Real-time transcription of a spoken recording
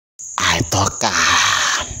I talk.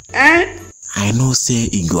 I know say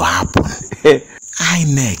it go happen.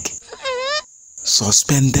 INEC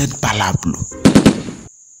suspended Palablu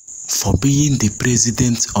for being the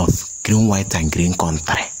president of Green, White and Green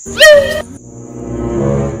country.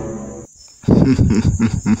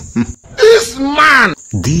 This man!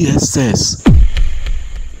 DSS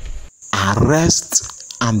arrest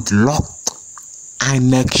and locked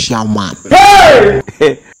INEC chairman.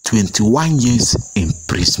 21 years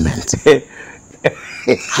imprisonment. I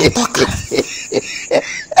talk.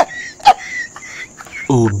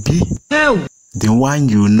 Obi, the one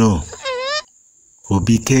you know,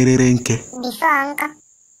 Obi Kererenke,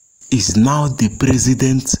 is now the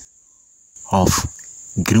president of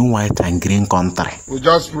Green, White and Green country. We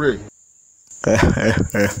just pray.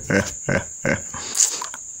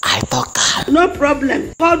 I talk. No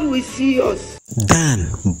problem. God will see us.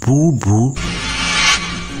 Then Boo Boo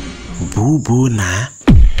na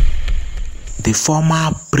the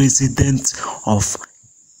former president of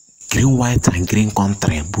Green, White and Green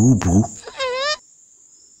country, Boo Boo,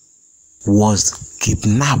 was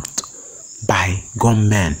kidnapped by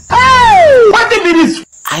gunmen. Hey! What did this?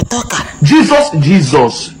 I talk.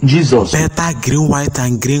 Jesus. Better Green, White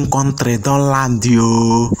and Green country don't land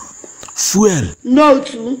you. Fuel. No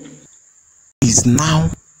too. Is now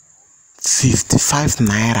 55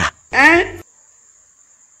 naira.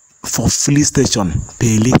 For filling station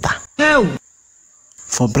per liter. No.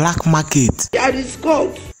 For black market. That is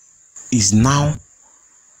gold. Is now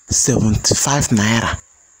 75 naira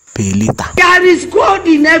per liter. There is God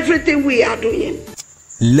in everything we are doing.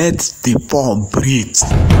 Let the poor breathe.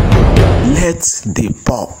 Let the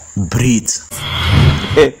poor breathe.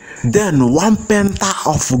 Then 1 penta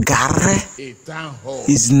of garri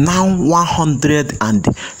is now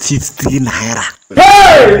 150 naira.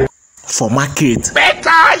 Hey! For market.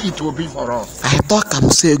 Better it will be for us. I talk am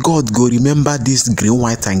say God go remember this Green,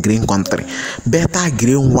 White and Green country. Better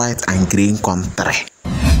Green, White and Green country.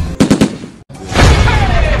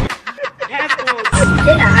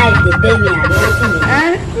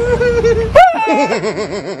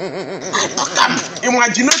 I talk am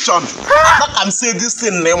imagination. I talk am say this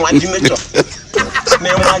thing na imagination.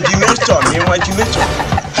 Imagination.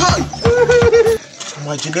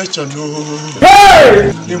 Imagination, no.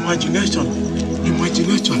 Hey! Imagination.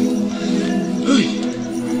 Hey!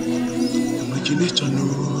 Imagination, no.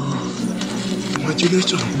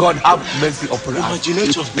 Imagination. God have mercy upon us.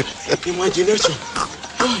 Imagination.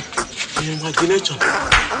 Hey! Imagination.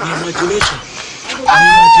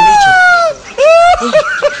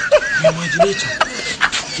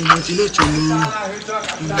 Imagination, no.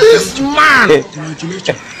 This man!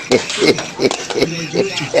 Imagination.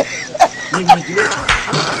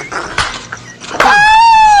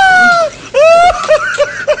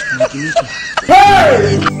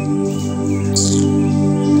 Hey!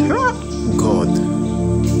 God.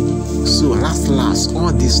 So last,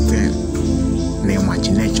 all this thing, the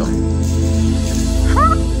imagination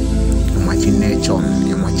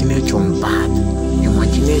bad.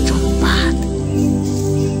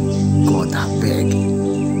 God, I beg,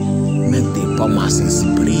 make the poor masses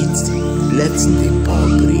breathe. Let the poor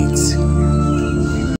breathe.